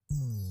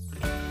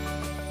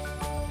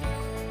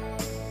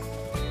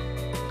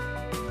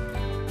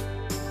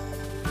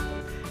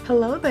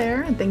Hello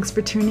there, and thanks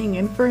for tuning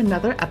in for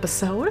another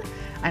episode.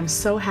 I'm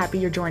so happy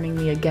you're joining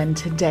me again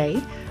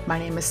today. My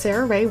name is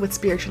Sarah Ray with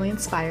Spiritually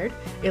Inspired,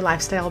 a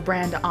lifestyle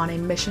brand on a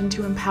mission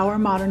to empower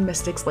modern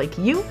mystics like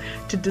you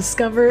to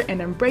discover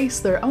and embrace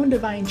their own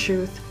divine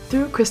truth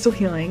through crystal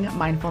healing,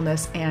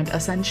 mindfulness, and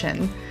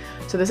ascension.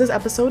 So this is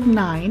episode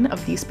 9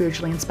 of the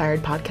Spiritually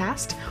Inspired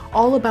podcast,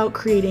 all about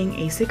creating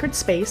a sacred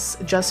space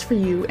just for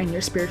you and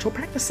your spiritual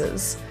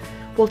practices.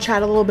 We'll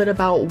chat a little bit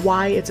about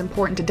why it's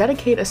important to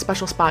dedicate a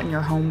special spot in your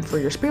home for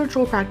your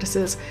spiritual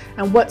practices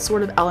and what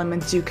sort of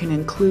elements you can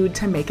include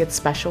to make it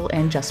special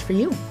and just for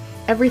you.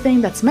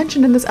 Everything that's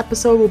mentioned in this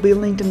episode will be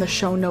linked in the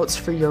show notes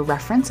for your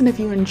reference, and if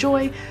you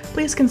enjoy,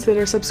 please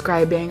consider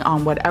subscribing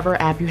on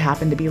whatever app you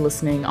happen to be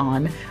listening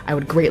on. I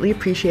would greatly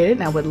appreciate it,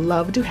 and I would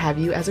love to have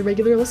you as a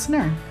regular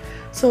listener.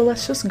 So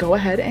let's just go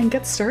ahead and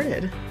get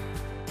started.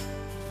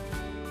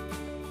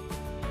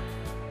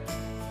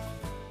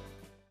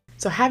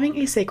 So having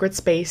a sacred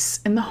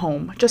space in the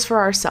home just for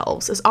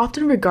ourselves is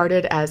often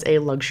regarded as a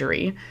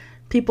luxury.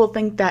 People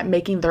think that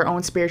making their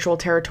own spiritual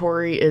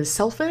territory is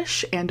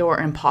selfish and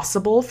or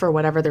impossible for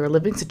whatever their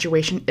living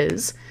situation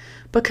is,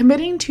 but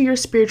committing to your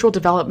spiritual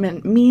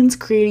development means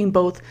creating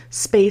both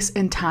space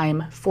and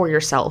time for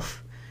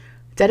yourself.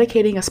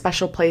 Dedicating a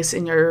special place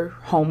in your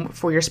home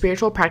for your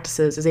spiritual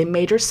practices is a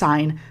major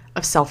sign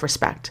of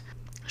self-respect.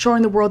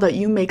 Showing the world that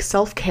you make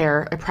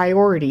self-care a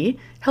priority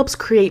helps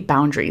create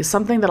boundaries,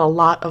 something that a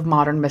lot of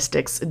modern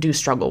mystics do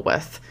struggle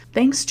with.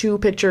 Thanks to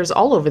pictures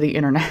all over the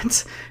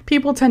internet,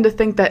 people tend to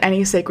think that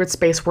any sacred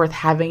space worth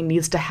having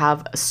needs to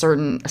have a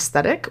certain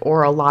aesthetic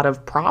or a lot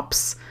of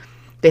props.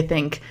 They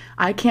think,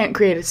 I can't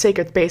create a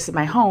sacred space in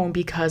my home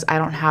because I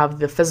don't have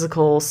the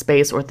physical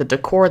space or the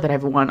decor that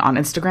everyone on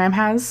Instagram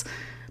has.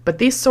 But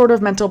these sort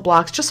of mental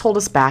blocks just hold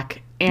us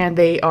back, and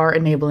they are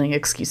enabling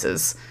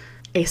excuses.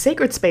 A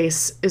sacred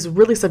space is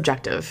really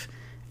subjective.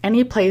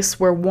 Any place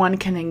where one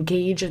can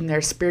engage in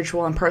their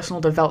spiritual and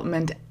personal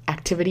development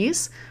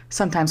activities,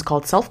 sometimes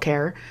called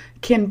self-care,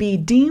 can be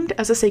deemed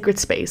as a sacred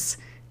space.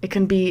 It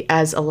can be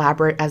as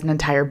elaborate as an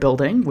entire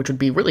building, which would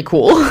be really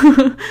cool,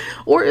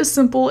 or as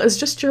simple as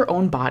just your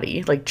own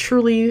body, like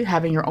truly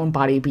having your own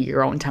body be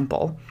your own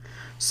temple.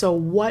 So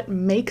what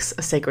makes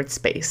a sacred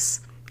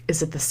space?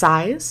 Is it the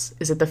size?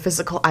 Is it the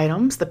physical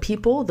items, the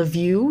people, the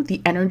view,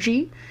 the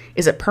energy?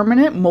 Is it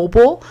permanent,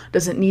 mobile?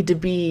 Does it need to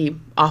be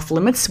off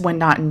limits when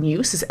not in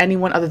use? Is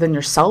anyone other than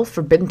yourself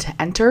forbidden to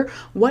enter?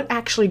 What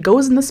actually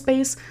goes in the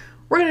space?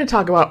 We're going to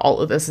talk about all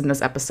of this in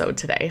this episode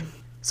today.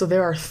 So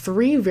there are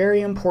 3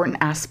 very important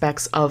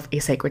aspects of a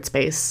sacred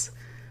space.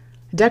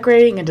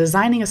 Decorating and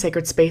designing a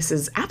sacred space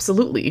is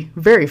absolutely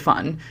very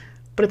fun,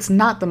 but it's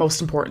not the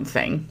most important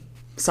thing.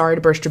 Sorry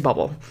to burst your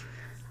bubble.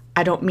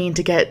 I don't mean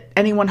to get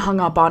anyone hung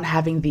up on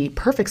having the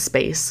perfect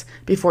space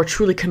before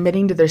truly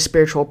committing to their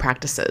spiritual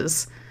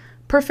practices.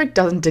 Perfect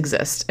doesn't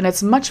exist, and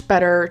it's much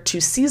better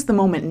to seize the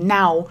moment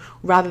now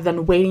rather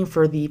than waiting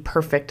for the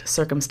perfect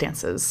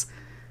circumstances.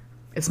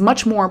 It's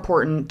much more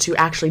important to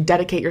actually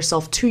dedicate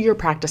yourself to your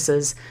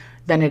practices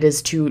than it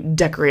is to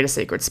decorate a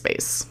sacred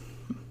space.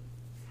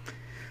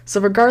 So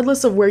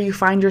regardless of where you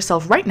find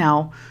yourself right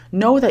now,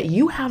 know that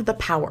you have the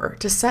power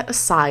to set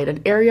aside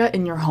an area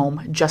in your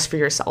home just for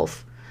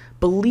yourself.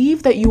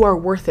 Believe that you are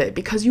worth it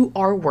because you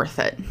are worth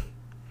it.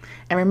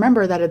 And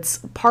remember that it's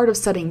part of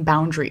setting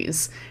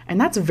boundaries, and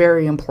that's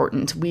very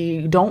important.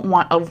 We don't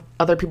want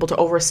other people to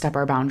overstep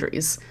our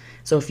boundaries.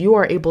 So if you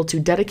are able to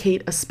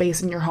dedicate a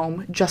space in your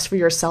home just for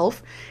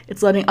yourself,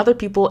 it's letting other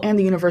people and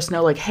the universe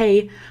know, like,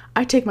 hey,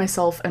 I take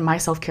myself and my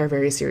self-care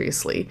very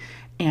seriously,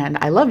 and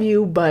I love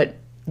you, but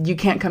you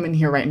can't come in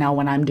here right now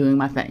when I'm doing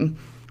my thing.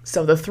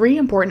 So the 3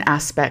 important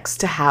aspects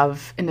to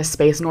have in a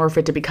space in order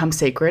for it to become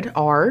sacred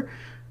are,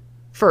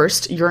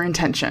 first, your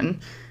intention.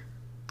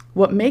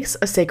 What makes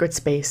a sacred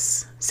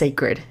space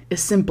sacred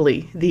is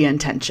simply the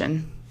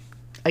intention.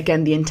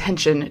 Again, the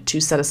intention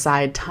to set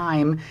aside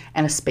time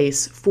and a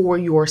space for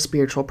your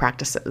spiritual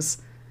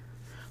practices.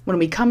 When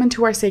we come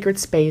into our sacred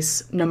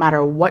space, no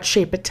matter what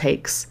shape it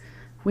takes,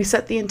 we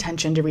set the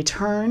intention to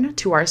return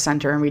to our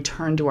center and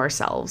return to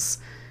ourselves.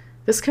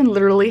 This can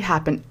literally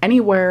happen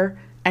anywhere,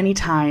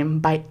 anytime,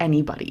 by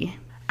anybody.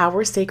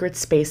 Our sacred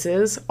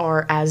spaces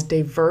are as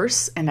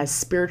diverse and as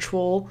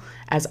spiritual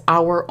as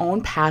our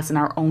own paths and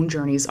our own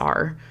journeys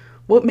are.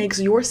 What makes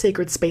your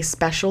sacred space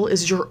special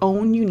is your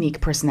own unique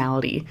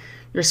personality.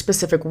 Your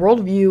specific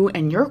worldview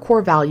and your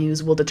core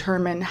values will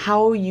determine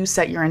how you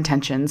set your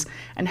intentions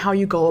and how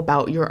you go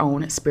about your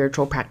own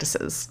spiritual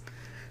practices.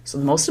 So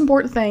the most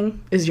important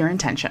thing is your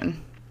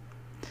intention.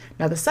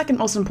 Now, the second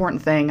most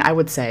important thing I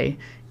would say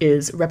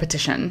is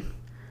repetition.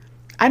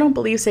 I don't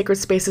believe sacred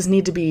spaces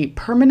need to be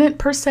permanent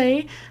per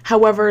se.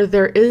 However,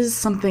 there is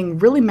something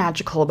really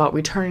magical about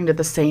returning to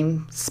the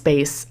same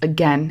space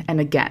again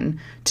and again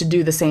to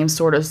do the same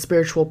sort of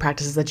spiritual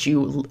practices that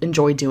you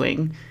enjoy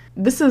doing.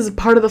 This is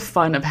part of the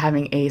fun of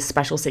having a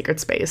special sacred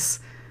space.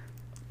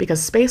 because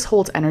space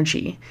holds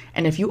energy.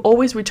 And if you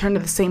always return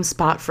to the same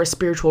spot for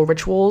spiritual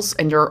rituals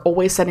and you're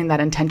always setting that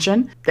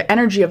intention, the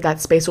energy of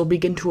that space will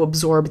begin to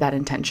absorb that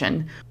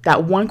intention.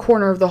 That one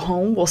corner of the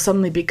home will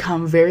suddenly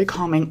become very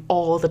calming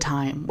all the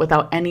time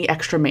without any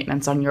extra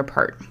maintenance on your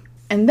part.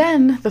 And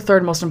then the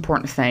third most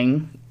important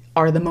thing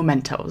are the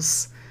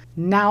mementos.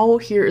 Now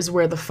here is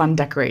where the fun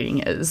decorating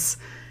is.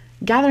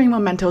 Gathering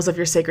mementos of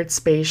your sacred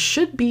space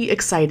should be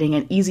exciting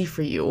and easy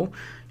for you.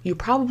 You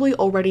probably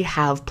already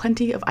have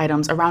plenty of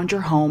items around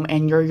your home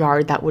and your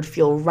yard that would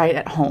feel right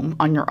at home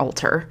on your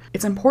altar.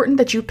 It's important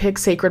that you pick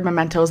sacred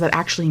mementos that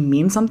actually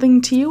mean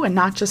something to you and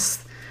not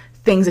just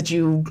things that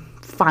you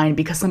find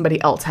because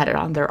somebody else had it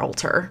on their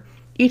altar.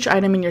 Each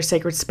item in your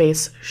sacred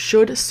space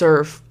should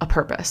serve a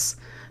purpose.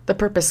 The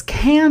purpose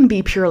can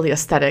be purely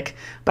aesthetic,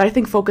 but I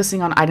think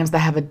focusing on items that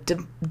have a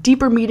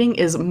deeper meaning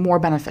is more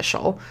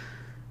beneficial.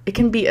 It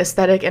can be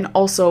aesthetic and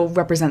also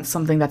represent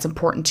something that's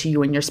important to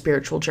you in your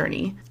spiritual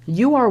journey.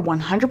 You are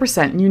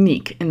 100%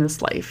 unique in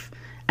this life,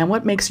 and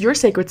what makes your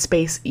sacred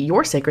space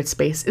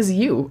is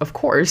you, of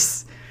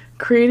course.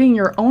 Creating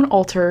your own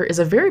altar is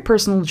a very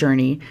personal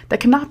journey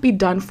that cannot be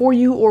done for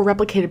you or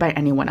replicated by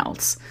anyone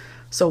else.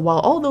 So while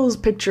all those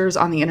pictures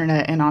on the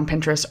internet and on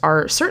Pinterest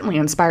are certainly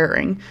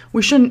inspiring,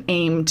 we shouldn't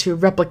aim to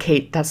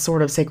replicate that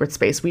sort of sacred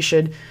space. We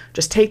should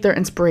just take their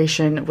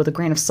inspiration with a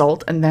grain of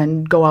salt and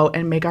then go out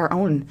and make our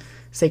own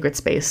sacred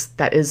space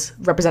that is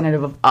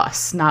representative of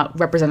us, not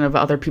representative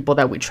of other people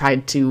that we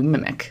tried to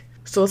mimic.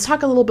 So let's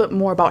talk a little bit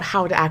more about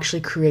how to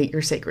actually create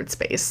your sacred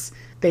space.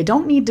 They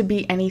don't need to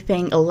be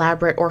anything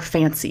elaborate or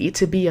fancy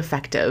to be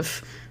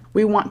effective.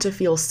 We want to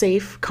feel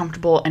safe,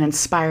 comfortable, and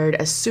inspired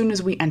as soon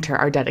as we enter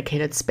our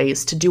dedicated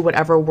space to do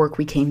whatever work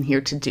we came here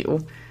to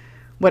do.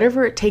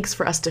 Whatever it takes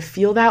for us to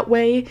feel that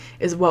way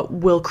is what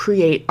will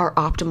create our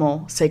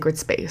optimal sacred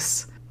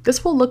space.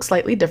 This will look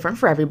slightly different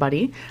for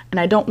everybody, and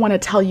I don't want to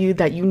tell you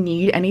that you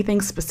need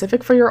anything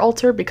specific for your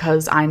altar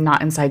because I'm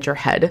not inside your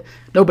head.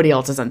 Nobody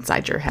else is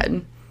inside your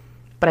head.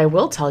 But I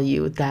will tell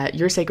you that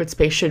your sacred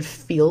space should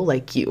feel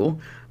like you,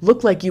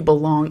 look like you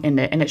belong in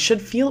it, and it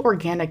should feel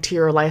organic to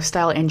your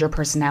lifestyle and your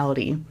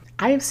personality.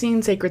 I have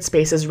seen sacred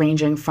spaces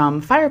ranging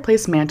from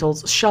fireplace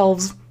mantles,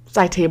 shelves,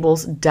 side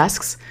tables,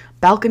 desks,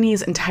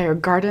 balconies, entire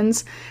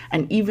gardens,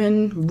 and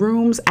even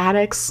rooms,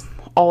 attics,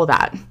 all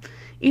that.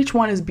 Each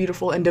one is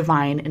beautiful and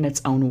divine in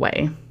its own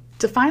way.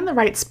 To find the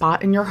right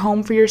spot in your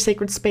home for your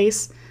sacred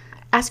space,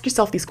 ask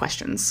yourself these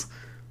questions.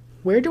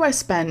 Where do I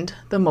spend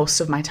the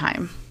most of my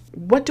time?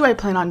 What do I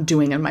plan on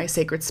doing in my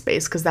sacred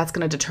space? Because that's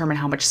going to determine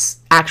how much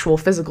actual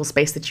physical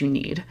space that you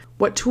need.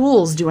 What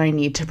tools do I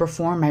need to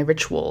perform my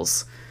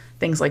rituals?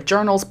 Things like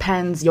journals,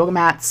 pens, yoga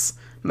mats,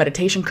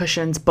 meditation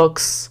cushions,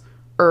 books,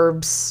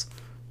 herbs,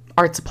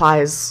 art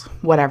supplies,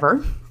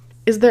 whatever.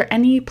 Is there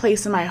any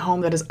place in my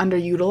home that is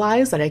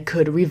underutilized that I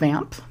could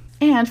revamp?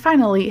 And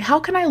finally, how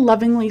can I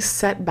lovingly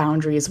set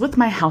boundaries with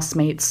my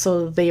housemates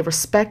so they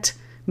respect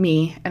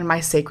me and my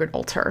sacred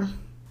altar?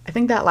 I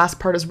think that last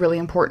part is really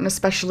important,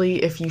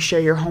 especially if you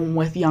share your home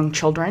with young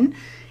children.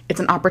 It's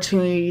an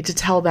opportunity to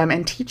tell them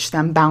and teach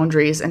them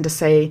boundaries and to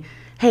say,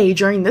 hey,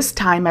 during this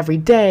time every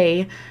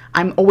day,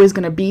 I'm always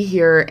going to be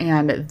here,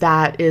 and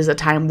that is a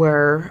time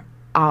where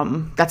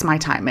that's my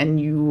time, and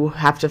you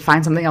have to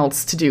find something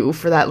else to do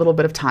for that little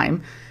bit of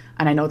time.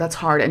 And I know that's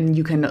hard, and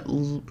you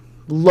can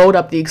load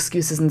up the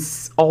excuses and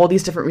all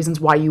these different reasons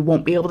why you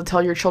won't be able to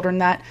tell your children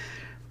that.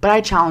 But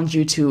I challenge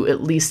you to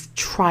at least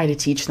try to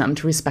teach them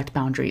to respect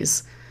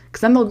boundaries,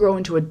 because then they'll grow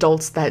into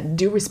adults that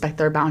do respect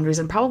their boundaries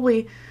and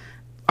probably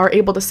are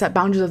able to set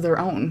boundaries of their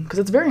own, because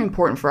it's very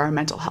important for our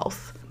mental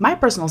health. My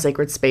personal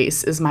sacred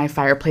space is my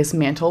fireplace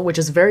mantle, which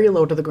is very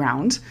low to the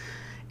ground.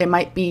 It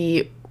might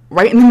be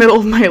right in the middle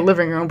of my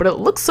living room, but it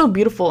looks so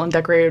beautiful and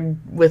decorated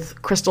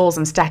with crystals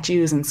and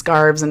statues and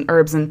scarves and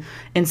herbs and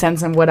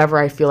incense and whatever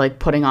I feel like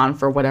putting on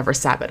for whatever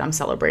Sabbath I'm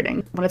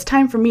celebrating. When it's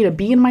time for me to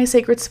be in my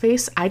sacred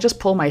space, I just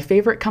pull my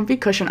favorite comfy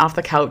cushion off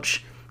the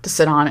couch to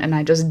sit on, and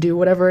I just do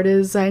whatever it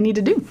is I need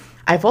to do.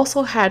 I've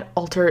also had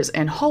altars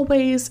in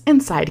hallways,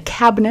 inside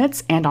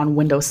cabinets, and on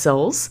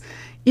windowsills.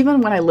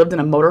 Even when I lived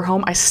in a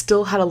motorhome, I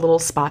still had a little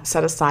spot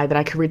set aside that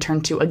I could return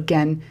to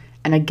again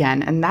and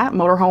again. And that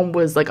motorhome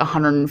was like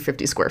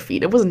 150 square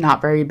feet. It was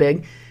not very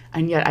big.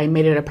 And yet I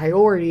made it a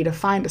priority to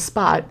find a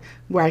spot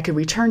where I could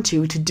return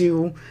to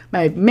do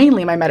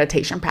mainly my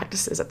meditation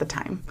practices at the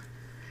time.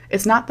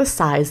 It's not the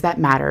size that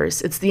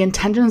matters. It's the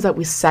intentions that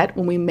we set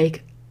when we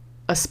make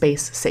a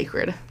space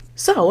sacred.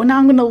 So now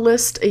I'm going to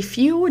list a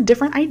few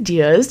different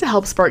ideas to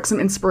help spark some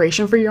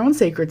inspiration for your own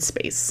sacred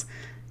space.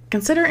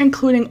 Consider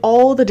including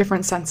all the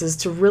different senses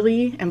to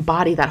really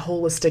embody that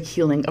holistic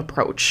healing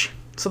approach.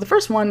 So the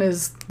first one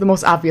is the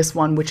most obvious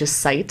one, which is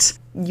sight.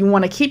 You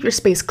want to keep your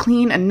space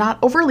clean and not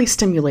overly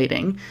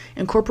stimulating.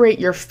 Incorporate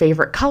your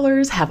favorite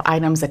colors, have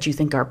items that you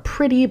think are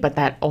pretty, but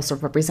that also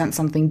represent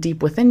something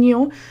deep within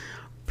you.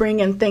 Bring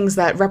in things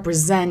that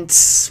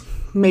represent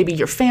maybe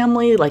your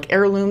family, like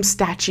heirlooms,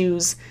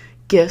 statues,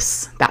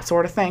 gifts, that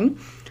sort of thing.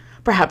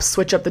 Perhaps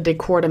switch up the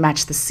decor to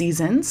match the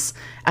seasons.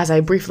 As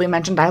I briefly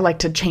mentioned, I like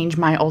to change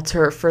my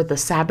altar for the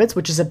Sabbats,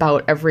 which is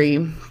about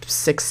every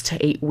 6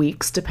 to 8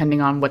 weeks,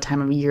 depending on what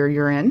time of year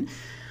you're in.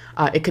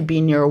 It could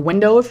be near a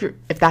window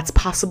if that's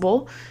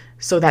possible,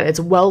 so that it's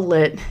well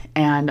lit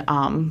and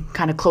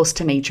kind of close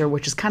to nature,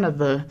 which is kind of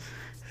the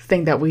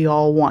thing that we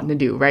all want to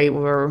do, right?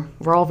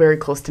 We're all very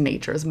close to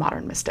nature as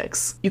modern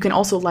mystics. You can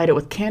also light it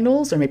with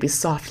candles or maybe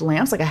soft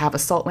lamps. Like I have a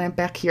salt lamp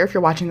back here. If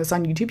you're watching this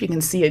on YouTube, you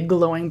can see it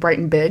glowing bright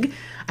and big.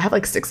 I have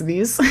like 6 of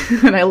these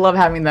and I love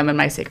having them in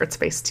my sacred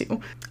space too.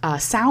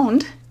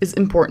 Sound is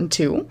important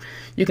too.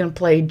 You can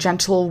play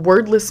gentle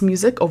wordless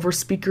music over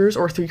speakers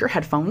or through your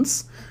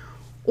headphones,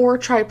 or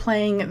try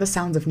playing the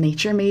sounds of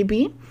nature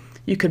maybe.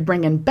 You could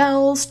bring in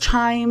bells,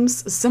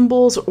 chimes,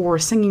 cymbals, or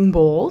singing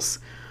bowls.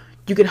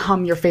 You could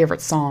hum your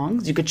favorite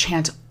songs. You could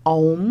chant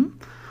Om.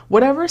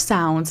 Whatever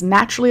sounds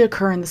naturally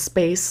occur in the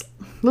space,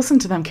 listen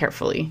to them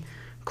carefully.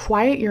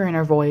 Quiet your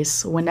inner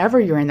voice whenever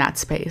you're in that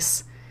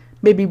space.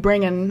 Maybe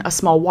bring in a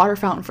small water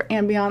fountain for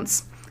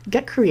ambiance.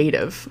 Get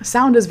creative.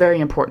 Sound is very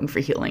important for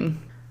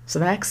healing. So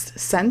the next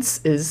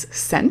sense is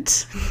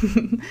scent.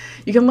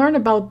 You can learn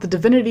about the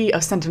divinity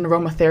of scent and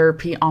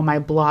aromatherapy on my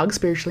blog,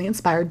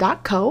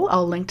 spirituallyinspired.co.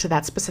 I'll link to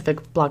that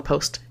specific blog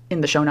post in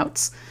the show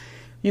notes.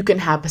 You can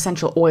have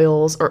essential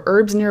oils or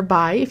herbs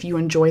nearby if you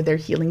enjoy their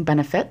healing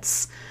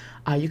benefits.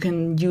 You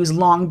can use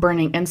long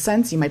burning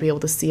incense. You might be able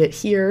to see it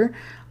here.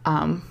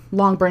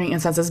 Long burning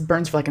incense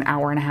burns for like an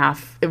hour and a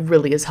half. It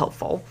really is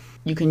helpful.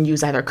 You can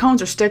use either cones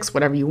or sticks,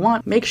 whatever you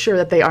want. Make sure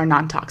that they are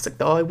non-toxic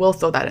though. I will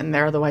throw that in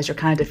there, otherwise you're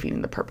kind of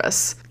defeating the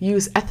purpose.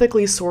 Use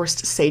ethically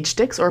sourced sage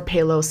sticks or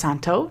Palo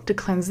Santo to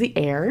cleanse the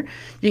air.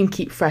 You can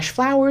keep fresh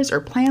flowers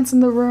or plants in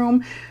the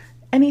room.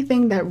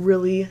 Anything that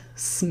really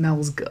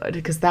smells good,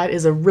 because that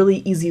is a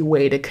really easy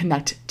way to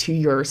connect to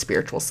your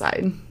spiritual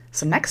side.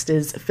 So next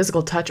is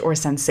physical touch or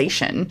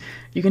sensation.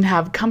 You can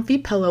have comfy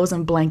pillows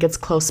and blankets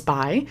close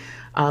by.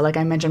 Like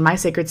I mentioned, my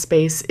sacred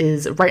space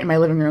is right in my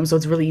living room, so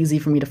it's really easy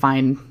for me to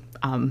find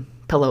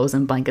pillows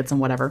and blankets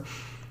and whatever.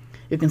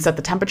 You can set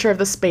the temperature of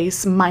the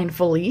space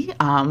mindfully.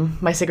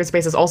 My sacred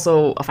space is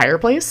also a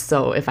fireplace,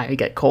 so if I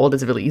get cold,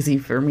 it's really easy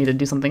for me to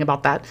do something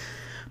about that.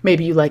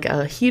 Maybe you like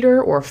a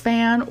heater or a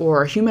fan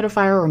or a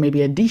humidifier or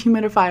maybe a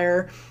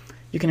dehumidifier.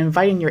 You can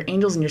invite in your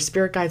angels and your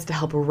spirit guides to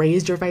help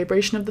raise your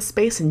vibration of the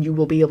space, and you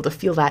will be able to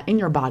feel that in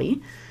your body.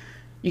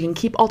 You can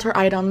keep altar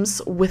items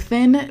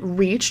within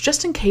reach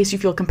just in case you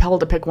feel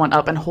compelled to pick one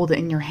up and hold it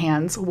in your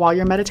hands while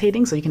you're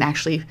meditating, so you can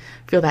actually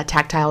feel that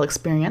tactile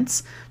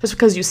experience. Just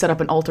because you set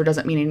up an altar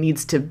doesn't mean it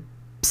needs to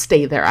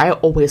stay there. I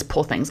always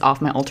pull things off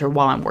my altar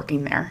while I'm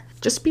working there.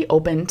 Just be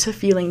open to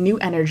feeling new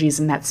energies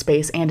in that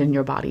space and in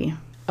your body.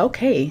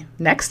 Okay,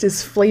 next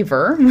is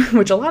flavor,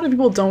 which a lot of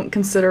people don't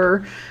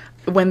consider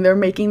when they're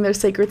making their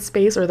sacred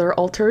space or their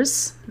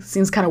altars. It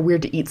seems kind of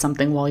weird to eat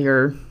something while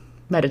you're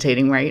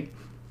meditating, right?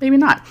 Maybe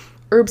not.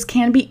 Herbs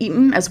can be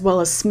eaten as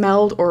well as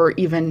smelled or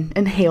even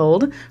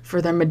inhaled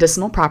for their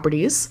medicinal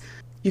properties.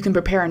 You can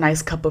prepare a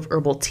nice cup of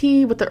herbal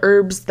tea with the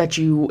herbs that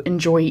you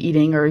enjoy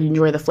eating or you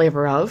enjoy the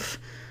flavor of.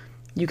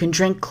 You can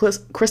drink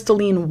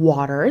crystalline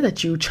water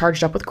that you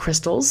charged up with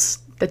crystals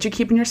that you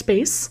keep in your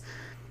space.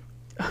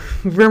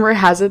 Rumor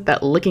has it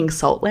that licking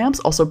salt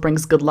lamps also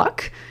brings good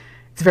luck.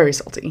 It's very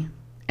salty,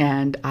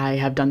 and I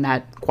have done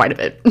that quite a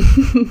bit.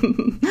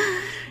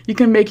 You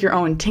can make your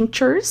own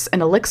tinctures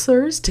and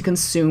elixirs to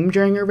consume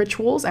during your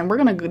rituals, and we're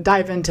going to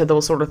dive into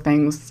those sort of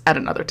things at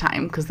another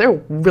time because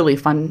they're really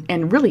fun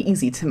and really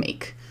easy to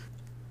make.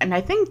 And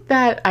I think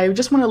that I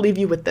just want to leave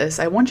you with this.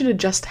 I want you to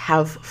just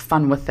have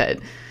fun with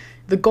it.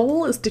 The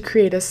goal is to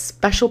create a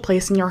special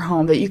place in your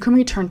home that you can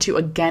return to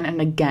again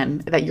and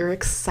again, that you're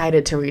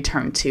excited to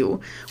return to,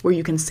 where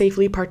you can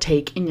safely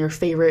partake in your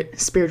favorite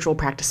spiritual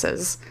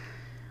practices.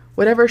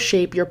 Whatever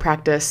shape your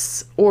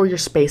practice or your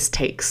space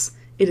takes,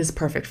 it is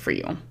perfect for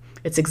you.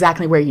 It's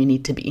exactly where you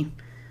need to be.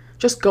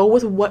 Just go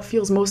with what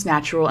feels most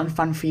natural and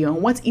fun for you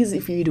and what's easy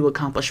for you to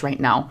accomplish right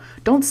now.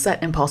 Don't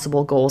set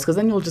impossible goals, because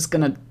then you're just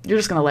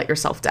gonna let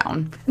yourself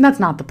down. And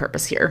that's not the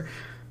purpose here.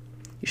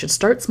 You should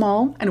start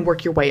small and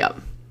work your way up.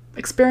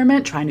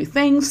 Experiment, try new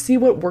things, see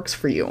what works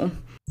for you.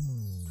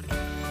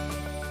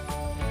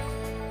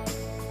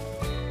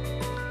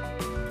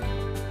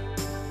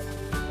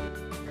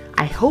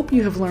 I hope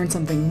you have learned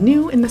something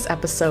new in this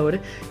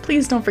episode.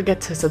 Please don't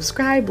forget to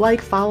subscribe, like,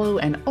 follow,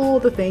 and all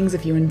the things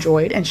if you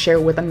enjoyed, and share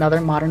with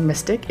another modern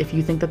mystic if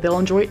you think that they'll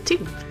enjoy it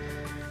too.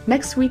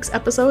 Next week's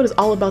episode is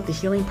all about the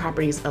healing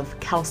properties of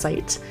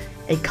calcite,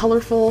 a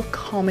colorful,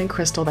 calming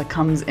crystal that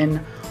comes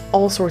in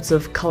all sorts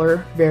of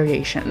color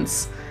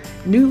variations.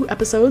 New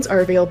episodes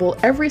are available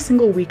every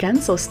single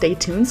weekend, so stay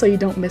tuned so you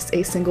don't miss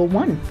a single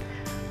one.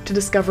 To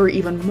discover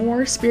even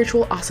more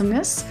spiritual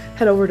awesomeness,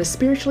 head over to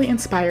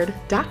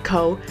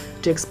spirituallyinspired.co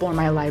to explore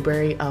my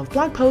library of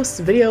blog posts,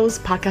 videos,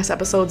 podcast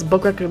episodes,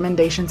 book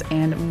recommendations,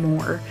 and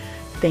more.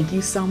 Thank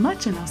you so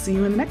much, and I'll see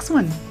you in the next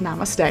one.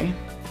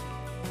 Namaste.